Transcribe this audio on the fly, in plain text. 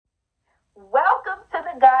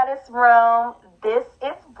the Goddess Room. This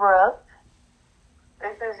is Brooke.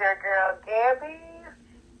 This is your girl, Gabby.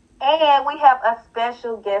 And we have a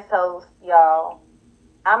special guest host, y'all.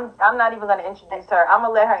 I'm not even going to introduce her. I'm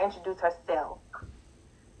going to let her introduce herself.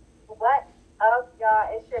 What up, y'all?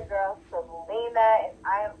 It's your girl, Selena, and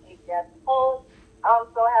I am a guest host. I'm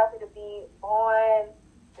so happy to be on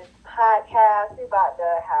this podcast. We're about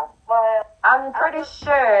to have fun. I'm pretty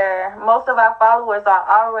sure most of our followers are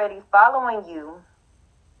already following you.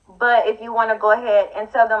 But if you want to go ahead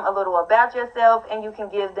and tell them a little about yourself, and you can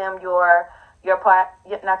give them not your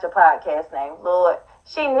podcast name, Lord.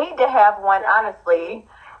 She need to have one, honestly.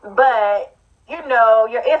 But, you know,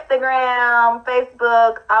 your Instagram,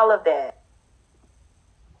 Facebook, all of that.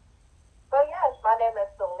 So, yes, my name is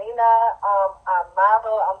Selena. I'm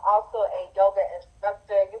model. I'm also a yoga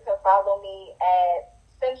instructor. You can follow me at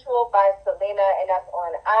Sensual by Selena, and that's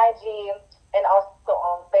on IG and also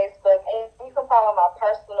on Facebook. And you can follow my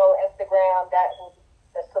personal Instagram. That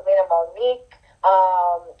is Selena Monique.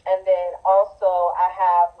 And then also I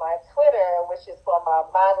have my Twitter, which is for my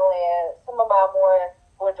modeling, some of my more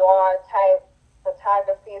boudoir type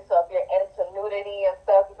photography. So if you're into nudity and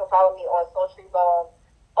stuff, you can follow me on Social Bone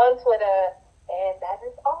on Twitter. And that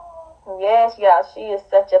is all. Yes, y'all, she is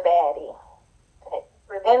such a baddie.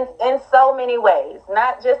 In so many ways,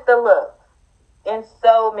 not just the look. In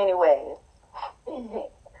so many ways.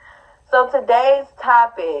 So today's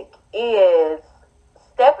topic is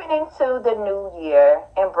stepping into the new year,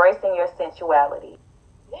 embracing your sensuality.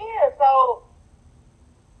 Yeah, so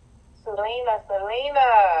Selena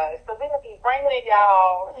be bringing it,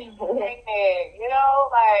 y'all. She bringing it, you know,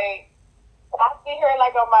 like, I see her,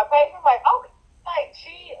 like, on my page, I'm like, oh, like,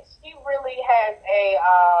 she really has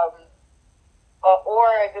a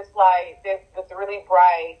aura just, like, that's really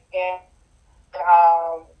bright, and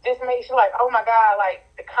just makes you like, oh my God, like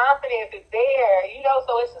the confidence is there, you know.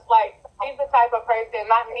 So it's just like she's the type of person,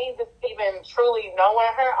 not me just even truly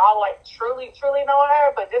knowing her, all like truly knowing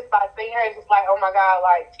her, but just by seeing her, it's just like, oh my God,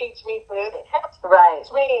 like teach me this, right?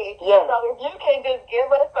 Teach me. Yeah. So if you can just give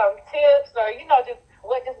us some tips, or you know, just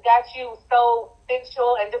what just got you so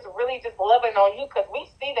sensual and just really just loving on you, because we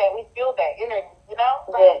see that, we feel that energy, you know.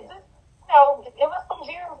 So just, you know, just give us some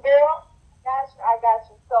gems, girl. I got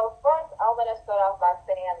you. So first, I want to start off by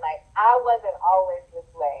saying, like, I wasn't always this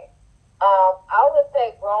way. I would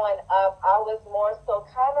say growing up, I was more so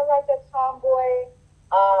kind of like a tomboy.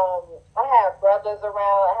 I had brothers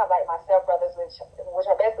around. I have like my stepbrothers, which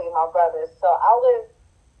are basically my brothers. So I was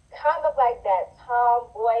kind of like that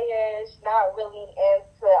tomboyish, not really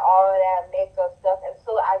into all that makeup stuff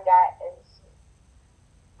until I got into,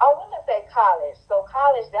 I want to say college. So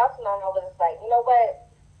college, that's when I was just like, you know what?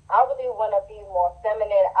 I really want to be more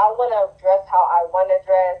feminine. I want to dress how I want to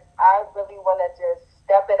dress. I really want to just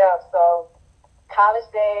step it up. So college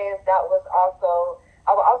days, that was also,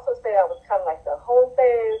 I would also say that was kind of like the whole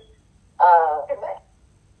phase. The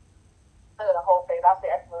whole phase, I'll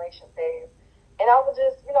say exploration phase. And I was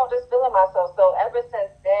just, you know, just feeling myself. So ever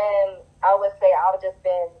since then, I would say I've just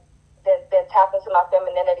been tapped into my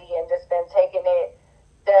femininity and just been taking it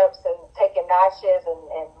steps and taking notches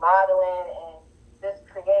and modeling and just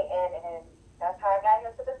creating, and that's how I got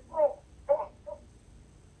here to this point.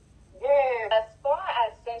 Yeah. As far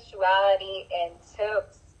as sensuality and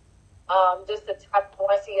tips, just to tap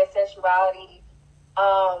more into your sensuality,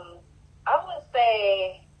 I would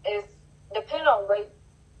say it's depending on what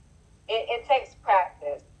it takes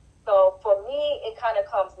practice. So for me, it kind of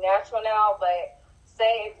comes natural now, but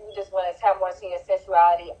say if you just want to tap more into your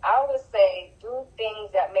sensuality, I would say do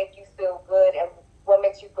things that make you feel good and what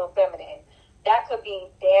makes you feel feminine. That could be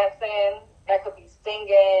dancing, that could be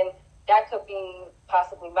singing, that could be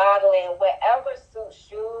possibly modeling, whatever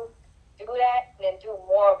suits you, do that and then do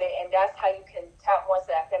more of it. And that's how you can tap more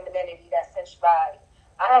into that femininity, that sensuality.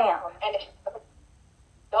 And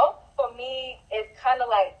though for me, it's kind of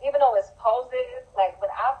like, even though it's poses, like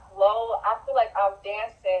when I flow, I feel like I'm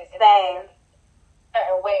dancing in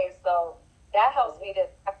certain ways. So that helps me to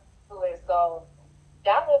do it. So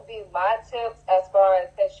that would be my tips as far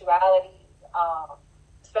as sensuality.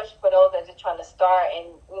 Especially for those that are just trying to start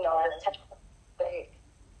and, you know, that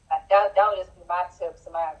would just be my tips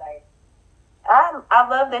and my advice. I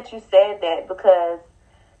love that you said that because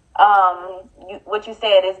what you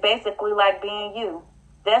said is basically like being you.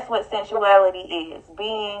 That's what sensuality is,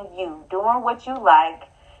 being you, doing what you like,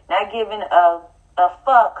 not giving a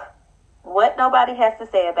fuck what nobody has to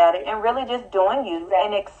say about it, and really just doing you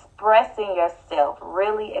and expressing yourself,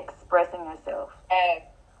 really expressing yourself.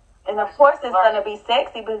 And of course it's going to be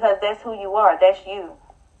sexy because that's who you are. That's you.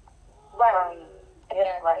 Right.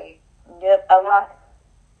 Yep, right. Yep, a lot.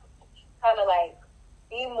 Kind of like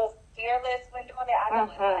be more fearless when doing it. I know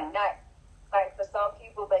it's like not like for some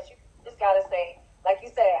people, but you just gotta say, like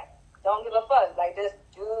you said, don't give a fuck. Like just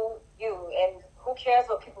do you, and who cares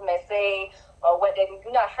what people may say or what they do?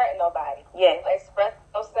 You're not hurting nobody. Yes. Like, express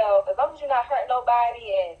yourself. As long as you're not hurting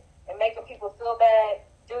nobody and making people feel bad,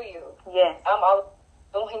 do you? Yes. I'm all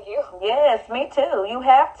doing you. Yes, me too. You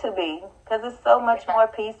have to be, because it's so much more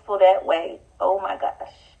peaceful that way. Oh my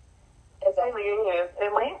gosh. It really is.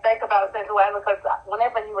 And when you think about sensuality, because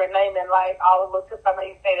whenever you were naming, like, all the little tips, I know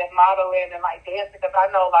you say that modeling and, like, dancing, because I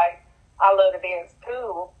know, like, I love to dance,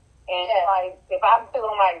 too. And, like, if I'm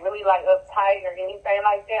feeling, like, really, like, uptight or anything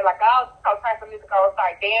like that, like, I'll turn some music on and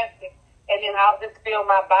start dancing, and then I'll just feel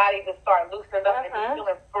my body just start loosening up and just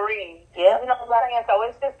feeling free. Yeah. You know what I'm saying? So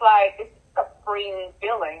it's just, like, it's just a freeing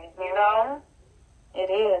feeling, you know?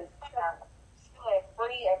 It is. Feeling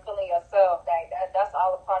free and feeling yourself. Like, that's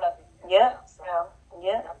all a part of it. Yeah. So,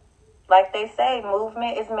 Yeah. Like they say,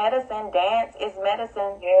 movement is medicine. Dance is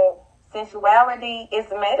medicine. Yeah. Sensuality is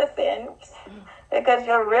medicine. Because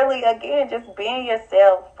you're really, again, just being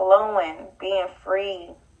yourself, flowing, being free,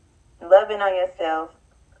 loving on yourself,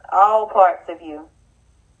 all parts of you.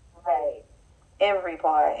 right. Every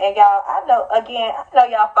part. And y'all, I know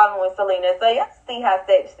y'all following Selena, so y'all see how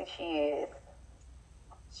sexy she is.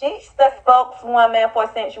 She's the spokeswoman for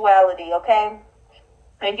sensuality, okay?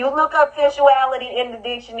 And you look up sensuality in the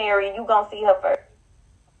dictionary, you gonna see her first.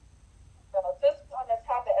 So just on the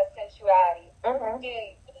topic of sensuality, do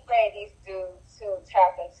you ladies do to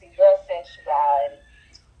tap into your sensuality?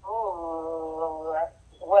 Ooh,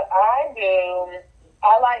 what I do,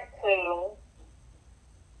 I like to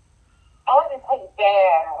take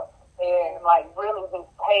baths and, like, really just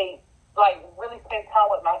really spend time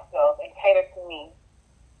with myself and cater to me.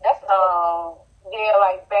 That's Yeah,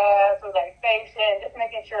 like baths, relaxation, just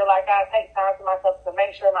making sure, like, I take time to myself to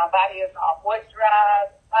make sure my body is all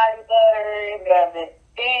moisturized, body butter, Love it.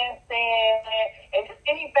 dancing, and just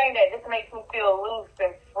anything that just makes me feel loose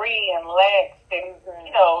and free and relaxed and,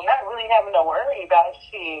 you know, not really having to worry about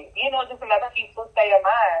shit. You know, just another peaceful state of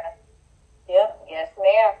mind. Yep. yes,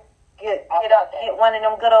 ma'am. Get one of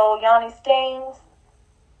them good old Yanni steams.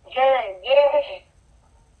 Yeah.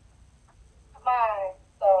 Come on.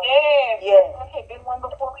 So, Yeah. Okay, big one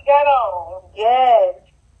before we got on. Yes.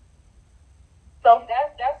 So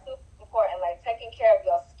that's super important. Like taking care of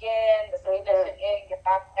your skin, the skin that you're in, your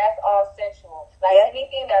body, that's all sensual. Like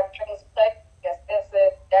anything that brings pleasure,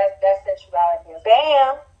 expensive, that's sensuality as well.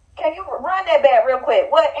 Bam. Can you run that back real quick?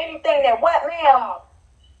 Anything that what, ma'am?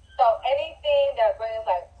 So anything that brings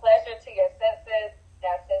like pleasure to your senses,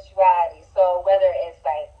 that's sensuality. So whether it's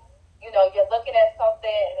like, you know, you're looking at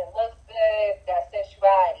something and it looks good, that's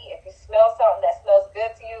sensuality. If you smell something that smells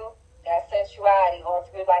good to you, that's sensuality. Or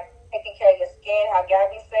if you're like taking care of your skin, how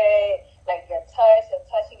Gabby said, like your touch and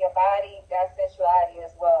touching your body, that's sensuality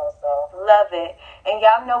as well. So Love it. And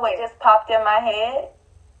y'all know what just popped in my head?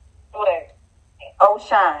 What?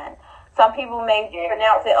 Ocean. Some people may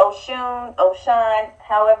pronounce it Oshun, Oshan,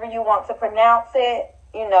 however you want to pronounce it.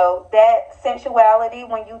 You know, that sensuality,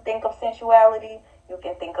 when you think of sensuality, you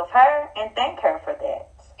can think of her and thank her for that.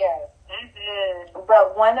 yes.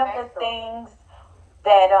 But one of the things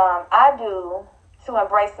that I do to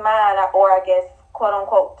embrace mine, or I guess, quote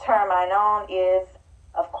unquote, turn mine on, is,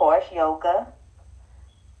 of course, yoga.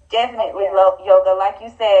 Definitely yoga. Like you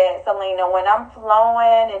said, Selena, when I'm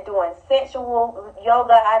flowing and doing sensual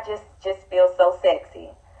yoga, I just feel so sexy.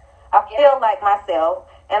 I feel like myself.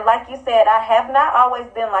 And like you said, I have not always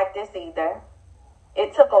been like this either.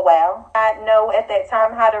 It took a while. I know at that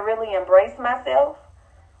time how to really embrace myself.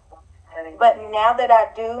 But now that I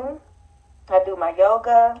do my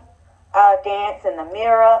yoga, I dance in the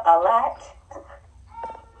mirror a lot.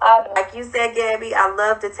 Like you said, Gabby, I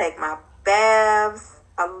love to take my baths.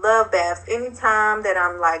 I love baths. Anytime that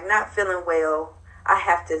I'm like not feeling well, I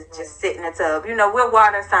have to just sit in the tub. You know, we're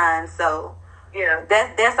water signs, so Yeah.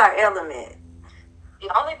 that's our element. The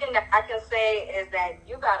only thing that I can say is that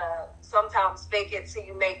you gotta sometimes fake it till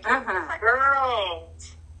you make it. It's like, Girl.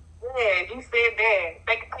 Yeah, you said that.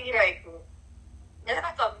 Fake it till you make it. it's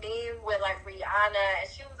like a meme with like Rihanna, and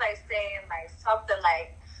she was like saying like something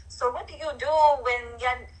like, "So what do you do when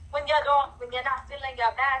you're not feeling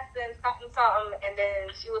your best and something?" And then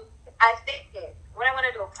I fake it. What I want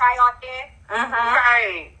to do, cry on there.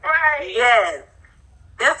 Right. Yes.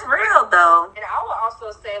 That's real, though. And I would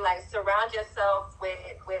also say, like, surround yourself with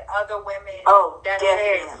other women. Oh, that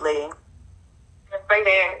definitely. Say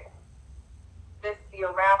that. Just be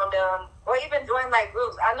around them, or even join like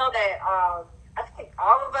groups. I know that I think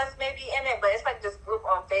all of us may be in it, but it's like this group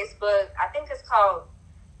on Facebook. I think it's called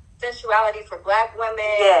Sensuality for Black Women.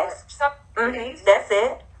 Yes. Or something Mm-hmm. That's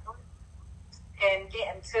it. And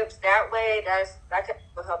getting tips that way, that can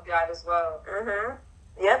help you out as well. Mm-hmm.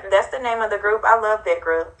 Yep, that's the name of the group. I love that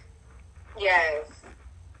group. Yes.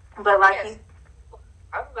 But like yes.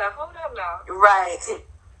 I'm like, hold up now. Right.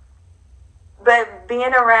 But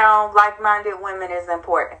being around like-minded women is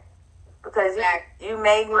important. Because you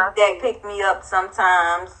may need that pick me up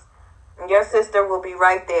sometimes. Your sister will be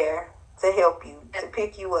right there to help you, to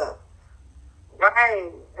pick you up.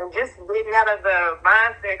 Right. And just getting out of the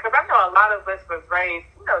mindset, because I know a lot of us was raised,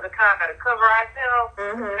 to kind of cover ourselves.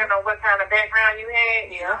 Mm-hmm. I don't know what kind of background you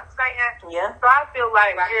had. You know what I'm saying? Yeah. So I feel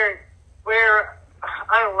like we're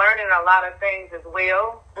unlearning a lot of things as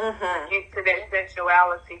well. Mm-hmm. To get to that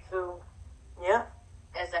sexuality too. Yeah.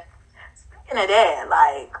 Speaking of that,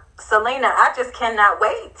 like, Selena, I just cannot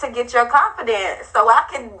wait to get your confidence so I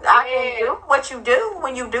can do what you do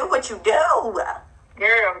when you do what you do.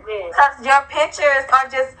 Girl, because your pictures are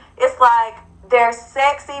just, it's like they're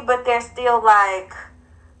sexy, but they're still like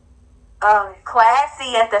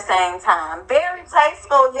classy at the same time. Very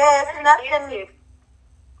tasteful, yes. Nothing.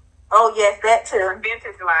 Oh yes, that too.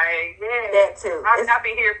 Vintage, like that too. I'll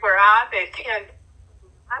be here for all that.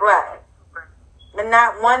 Right. But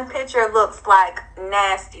not one picture looks like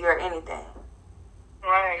nasty or anything.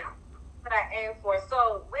 Right. What I aim for.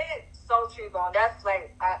 So with Sultry Bone, that's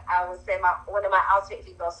like I would say one of my alter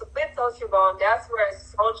egos. So with Sultry Bone, that's where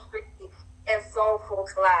sultry and soulful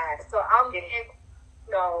collide. So I'm getting,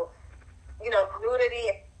 nudity,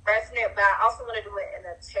 expressing it, but I also want to do it in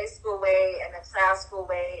a tasteful way, in a classical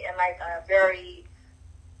way, and like a very,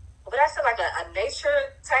 what I said, like a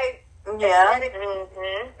nature type. Yeah.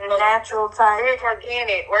 Mm-hmm. Natural type.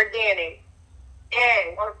 Organic.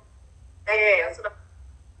 Yeah.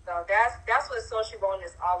 So that's what Sultry Bone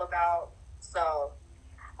is all about. So,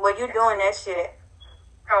 well, you doing that shit.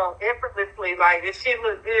 Oh, effortlessly. Like, this shit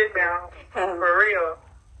look good now. For real.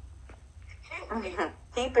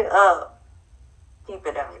 Keep it up. Keep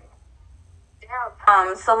it up.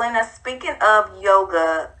 Selena, speaking of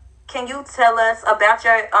yoga, can you tell us about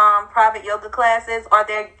your private yoga classes? Are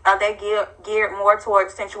they geared more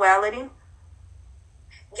towards sensuality?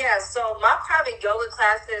 Yeah, so my private yoga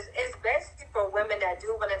classes is basically for women that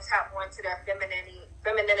do want to tap more into their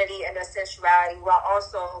femininity and their sensuality while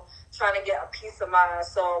also trying to get a peace of mind.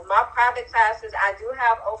 So my private classes, I do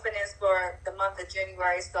have openings for the month of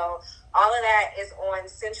January. So all of that is on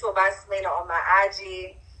Sensual by Selena on my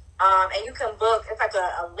IG. And you can book, it's like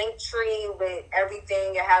a link tree with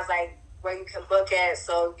everything. It has like where you can book it.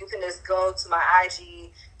 So you can just go to my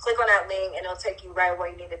IG, click on that link, and it'll take you right where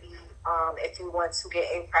you need to be. If you want to get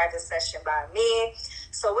a private session by me.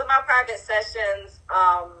 So with my private sessions,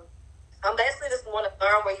 I'm basically just want to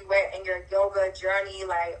learn where you at in your yoga journey.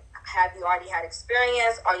 Like, have you already had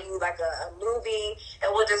experience? Are you like a newbie?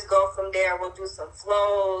 And we'll just go from there. We'll do some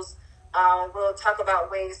flows. We'll talk about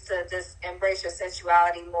ways to just embrace your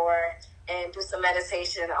sensuality more and do some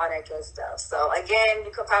meditation and all that good stuff. So again,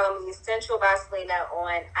 you can follow me, Sensual by Selena,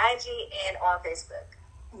 on IG and on Facebook.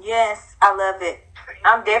 Yes, I love it.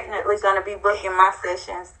 I'm definitely going to be booking my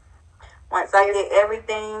sessions. Once I get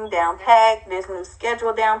everything down packed, this new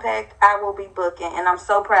schedule down packed, I will be booking. And I'm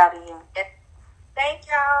so proud of you. Thank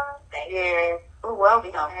y'all. Thank you. Ooh, well,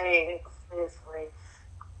 we don't.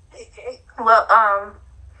 Well,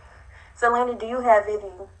 Selena, do you have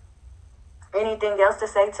anything else to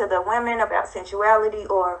say to the women about sensuality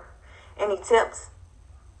or any tips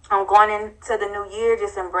on going into the new year,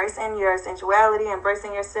 just embracing your sensuality,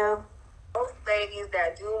 embracing yourself? Those ladies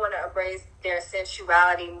that do want to embrace their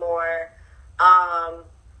sensuality more,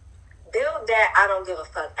 build that I don't give a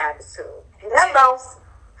fuck attitude. Hello.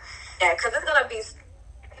 Yeah, because it's going to be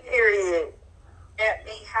period. That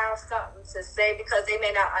they have something to say because they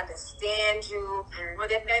may not understand you, or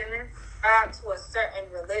they may subscribe to a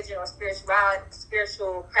certain religion or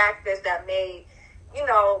spiritual practice that may,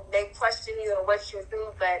 they question you and what you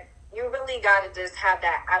do, but you really got to just have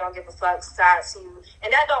that I don't give a fuck side to you.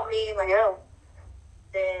 And that don't mean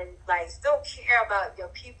then still care about your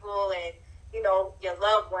people and, your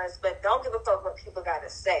loved ones, but don't give a fuck what people got to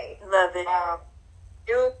say. Love it.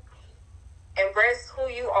 You embrace who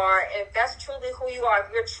you are. If that's truly who you are,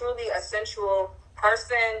 if you're truly a sensual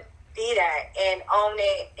person, be that and own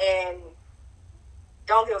it and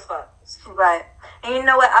don't give a fuck. Right. And you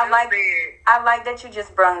know what? I like that you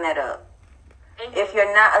just brung that up. Mm-hmm. If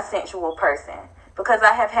you're not a sensual person, because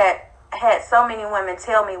I have had so many women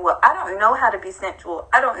tell me, well, I don't know how to be sensual.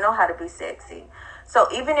 I don't know how to be sexy. So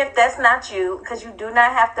even if that's not you, because you do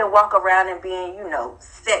not have to walk around and being,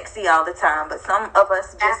 sexy all the time, but some of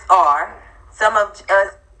us just are. Some of us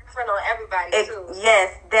different on everybody too.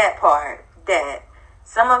 Yes, that part. That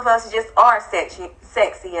Some of us just are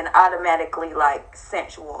sexy and automatically like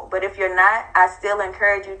sensual. But if you're not, I still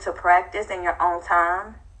encourage you to practice in your own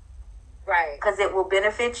time. Right. Because it will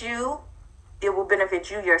benefit you. It will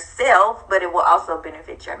benefit you yourself, but it will also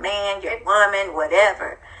benefit your man, your woman,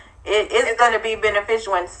 whatever. It's going to be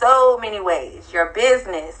beneficial in so many ways. Your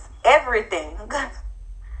business, everything.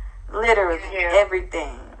 Literally,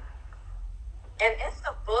 everything. And it's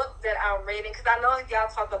a book that I'm reading, because I know y'all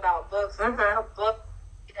talk about books. Mm-hmm. A book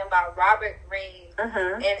by Robert Greene.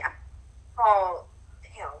 Mm-hmm. And it's called,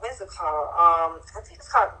 what's it called? I think it's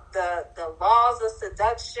called The Laws of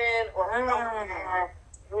Seduction, or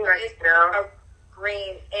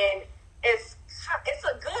Green. And it's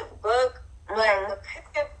a good book, but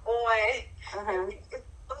depending on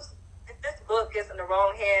if this book is in the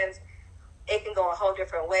wrong hands, it can go a whole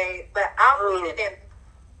different way. But I'm reading it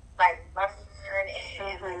like my friend,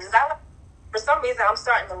 and because for some reason I'm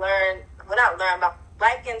starting to learn. Well, not learn, but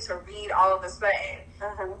liking to read all of a sudden.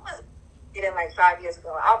 I was reading like 5 years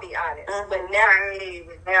ago. I'll be honest, but now,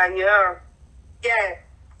 that's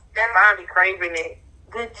finally craving it.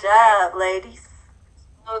 Good job, ladies.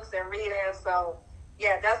 Books and reading, so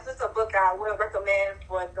that's just a book I would recommend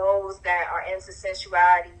for those that are into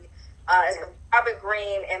sensuality. It's Robert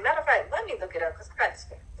Greene, and matter of fact, let me look it up because I got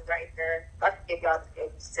it right there. I can give y'all the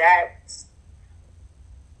exact.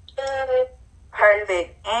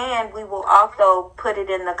 Perfect, and we will also put it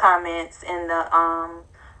in the comments in the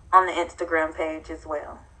on the Instagram page as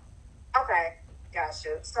well. Okay,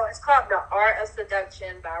 gotcha. So it's called The Art of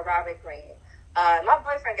Seduction by Robert Greene. My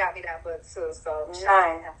boyfriend got me that book too, so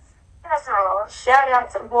nice. Shout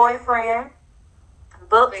out to boyfriend.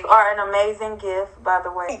 Books are an amazing gift, by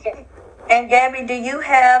the way. And Gabby, do you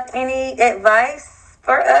have any advice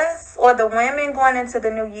for us or the women going into the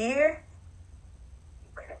new year?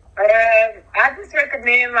 I just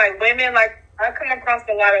recommend women, I come across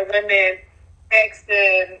a lot of women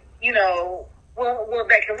asking, well,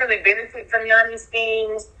 that can really benefit from Yanni's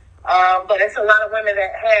themes. But it's a lot of women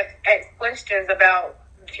that have asked questions about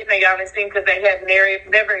getting a Yanni's theme because they have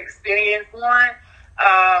never experienced one.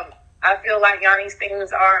 I feel like Yanni's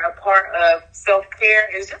themes are a part of self-care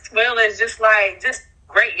as well as just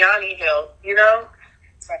great Yanni health,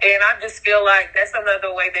 And I just feel like that's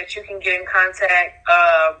another way that you can get in contact,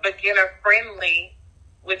 beginner friendly,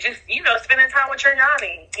 with just, spending time with your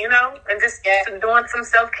Yanni, and just doing some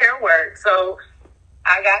self-care work. So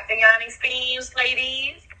I got the Yanni's themes,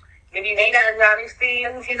 ladies. If you need your Yanni's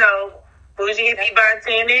themes, bougie hippie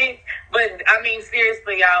bartending. But I mean,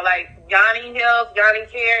 seriously, y'all, Yanni health, Yanni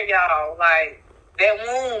care, y'all, that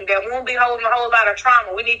womb be holding a whole lot of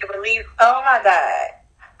trauma. We need to release. Oh my God.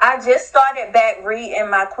 I just started back reading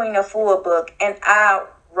my Queen of Fool book, and I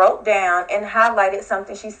wrote down and highlighted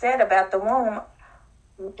something she said about the womb.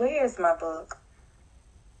 Where is my book?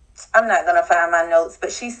 I'm not going to find my notes,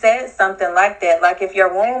 but she said something like that. Like if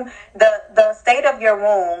your womb, the state of your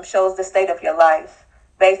womb shows the state of your life.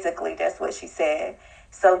 Basically, that's what she said.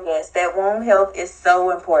 So yes, that womb health is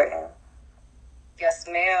so important. Yes,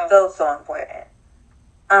 ma'am. So important.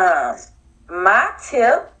 My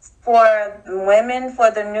tip for women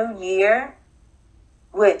for the new year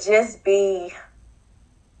would just be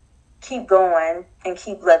keep going and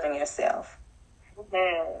keep loving yourself.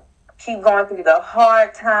 Keep going through the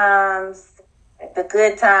hard times, the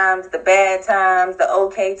good times, the bad times, the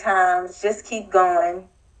okay times. Just keep going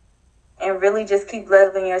and really just keep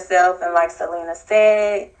loving yourself. And like Selena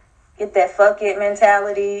said, get that fuck it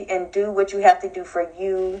mentality and do what you have to do for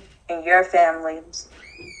you and your family.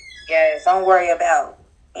 Yes, don't worry about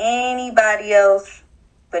anybody else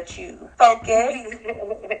but you. Focus.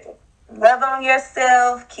 Love on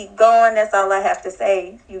yourself. Keep going. That's all I have to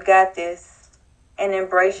say. You got this. And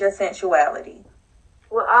embrace your sensuality.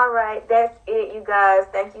 Well, all right. That's it, you guys.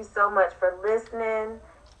 Thank you so much for listening.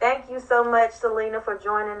 Thank you so much, Selena, for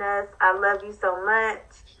joining us. I love you so much.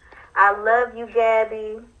 I love you,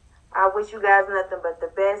 Gabby. I wish you guys nothing but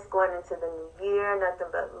the best going into the new year.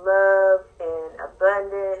 Nothing but love and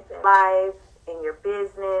abundance and life and your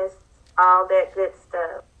business. All that good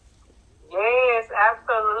stuff. Yes,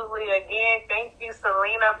 absolutely. Again, thank you,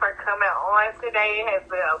 Selena, for coming on today. It has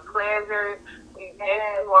been a pleasure. We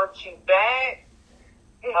definitely want you back.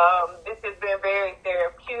 This has been very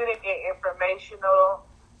therapeutic and informational.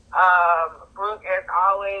 Brooke, as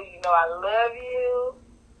always, I love you.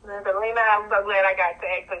 Selena, I'm so glad I got to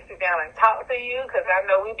actually sit down and talk to you because I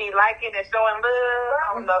know we be liking and showing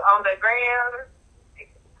love on the ground.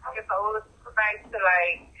 It's always nice to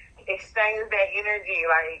exchange that energy.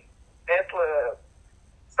 That's love.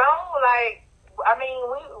 So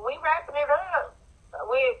we wrapping it up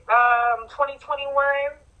with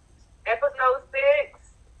 2021 episode 6.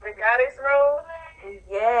 Goddess Room.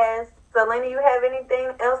 Yes. Selena, you have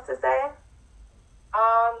anything else to say?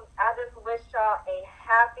 I just wish y'all a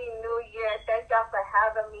happy new year. Thank y'all for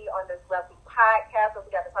having me on this lovely podcast where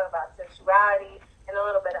we got to talk about sexuality and a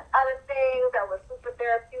little bit of other things that was super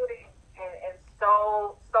therapeutic and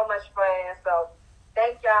so much fun. So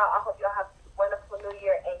thank y'all. I hope y'all have a wonderful new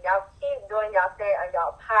year and y'all keep doing y'all thing on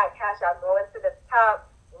y'all podcast. Y'all going to the top.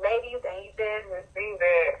 Ladies, and you did receive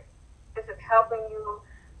it. This is helping you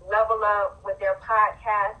level up with their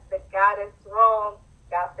podcast, The Goddess Room.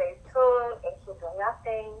 Y'all stay tuned and keep doing y'all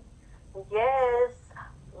thing. Yes.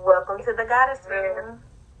 Welcome to the Goddess Room.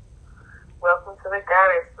 Welcome to the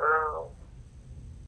Goddess Room.